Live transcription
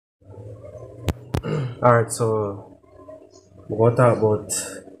Alright, so we're going to talk about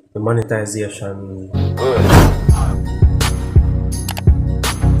the monetization.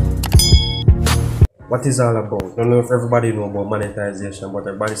 What is all about? I don't know if everybody know about monetization, but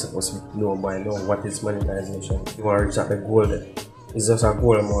everybody's supposed to know what is monetization. You want to reach at the goal there. It's just a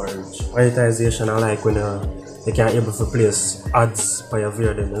goal more reach. Monetization I like when you can able to place ads for your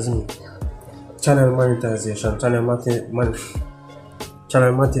video then, isn't it? Channel monetization,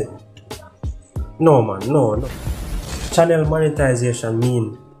 no. Channel monetization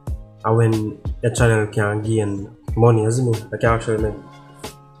mean when your channel can gain money, isn't it? I can actually make,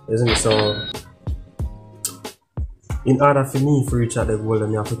 isn't it? So in order for me to reach at the goal,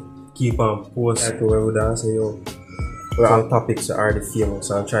 I have to keep on posting like where we dance, say yo, all topics are already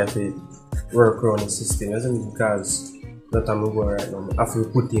famous and try to work around the system, isn't it? Because that's how I'm going right now. I have to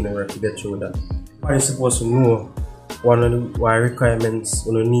put in the work to get through that. Are you supposed to know what requirements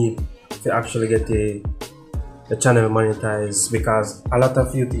you need to actually get the channel monetized? Because a lot of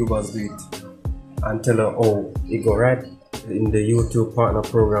YouTubers do it and tell her, oh, it go right in the YouTube partner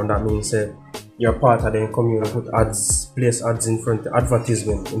program. That means you're part of the community, put ads, place ads in front,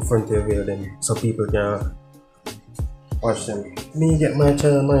 advertisement in front of you, then so people can watch them. Me get my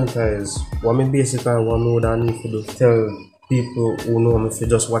channel monetized. What me basically what I need to do, tell people who know me if you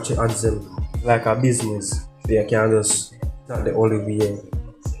just watch the ads them like a business. They can just not the only way.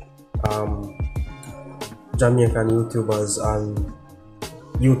 Jamaican YouTubers and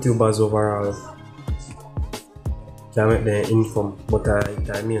YouTubers overall can make their income, but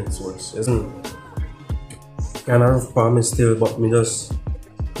I main source, isn't it? Kind of rough for me still, but me just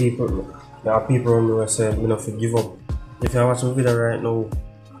there are people around me who say me not to give up. If you watch my video right now,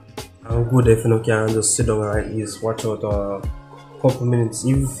 I'm good if you can just sit down and at least watch out a couple minutes.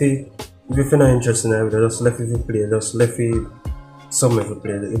 If you're not interested in the video, just left if you play, just left if some if you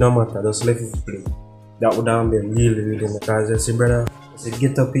play. It don't matter, just left if you play. That would be really because I say, brother, I say,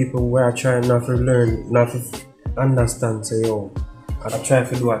 get up people where I try not to learn, not to understand, say yo, I try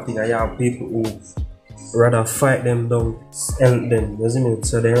to do a thing. I have people who rather fight them down, help them, isn't it?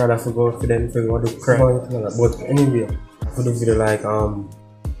 So they rather go for them to do crap. But anyway, for the video like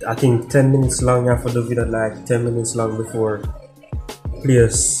I think 10 minutes long, you have to do video like 10 minutes long before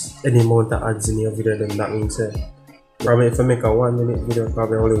place any amount of ads in your video. Then that means probably if I make a 1 minute video,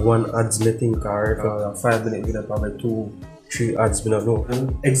 probably only one ads me think, or if a 5 minute video, probably 2-3 ads me not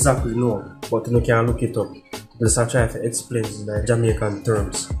know. Exactly no, but you can look it up. Just I try to explain in the Jamaican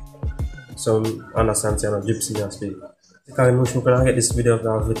terms. So understand say I'm a gypsy and speak. Because I'm gonna get this video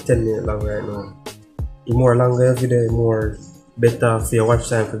for 10 minutes long right now. The more longer your video, the more better for your watch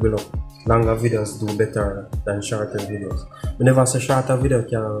time to build up. Longer videos do better than shorter videos. We never say shorter video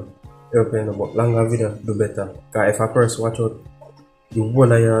can help you, but longer video do better. Because if a person watch out the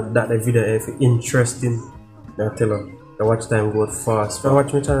whole of that video, if it's interesting, I tell you, the watch time goes fast. If you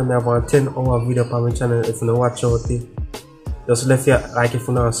watch my channel, I have a 10-hour video on my channel. If you don't watch out it, just left you like if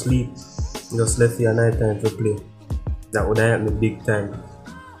you not sleep, just left you a night time to play. That would help me big time.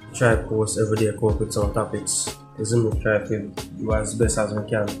 Try to post every day, come up with some topics. Isn't it? Try to do as best as we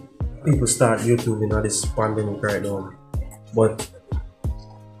can. People start YouTube in this pandemic right now, but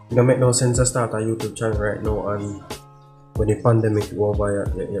it don't make no sense to start a YouTube channel right now and when the pandemic is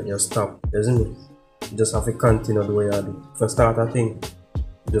over, you stop, isn't it? You just have to continue the way you do. If you start a thing,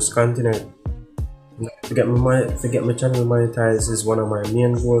 you just continue. To get my channel monetized is one of my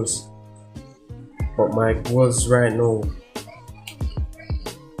main goals. But my goals right now,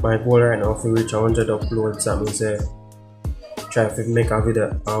 if we reach 100 uploads, that means try to make a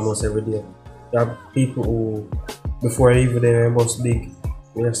video almost every day. There are people who, before they even they most big,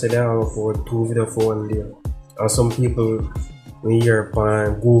 we just say they have for 2 videos for 1 day. And some people, when you hear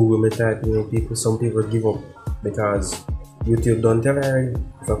on Google, me type people, some people give up because YouTube don't tell you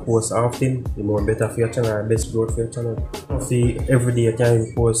if you post often, the more better for your channel, best growth for your channel. If every day you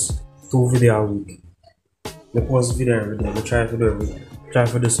can post 2 videos a week. I post video every day, I try to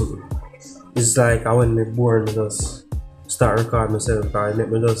do something. It's like when I'm bored, I just start recording myself because it make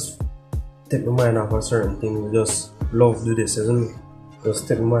me just take my mind off of certain things. I just love to do this, isn't it? Just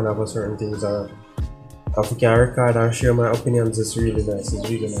take my mind off of certain things. If I can record and share my opinions, it's really nice. It's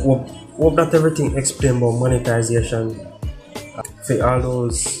really nice. Hope that everything explained about monetization. For all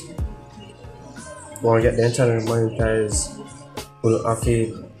those who want to get their channel monetized, will have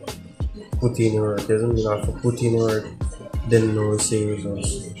to put in your work. Doesn't mean have to put in your work, then no see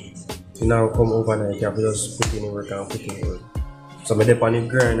results. You now come overnight, you have to just put in your work and put in your work. So I'm on the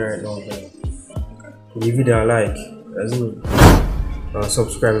grind right now. Give video a like, isn't it?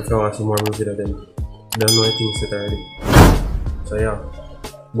 Subscribe if you want to see more video, then you don't know anything set already. So yeah,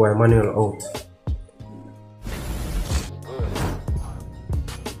 boy, Manuel out.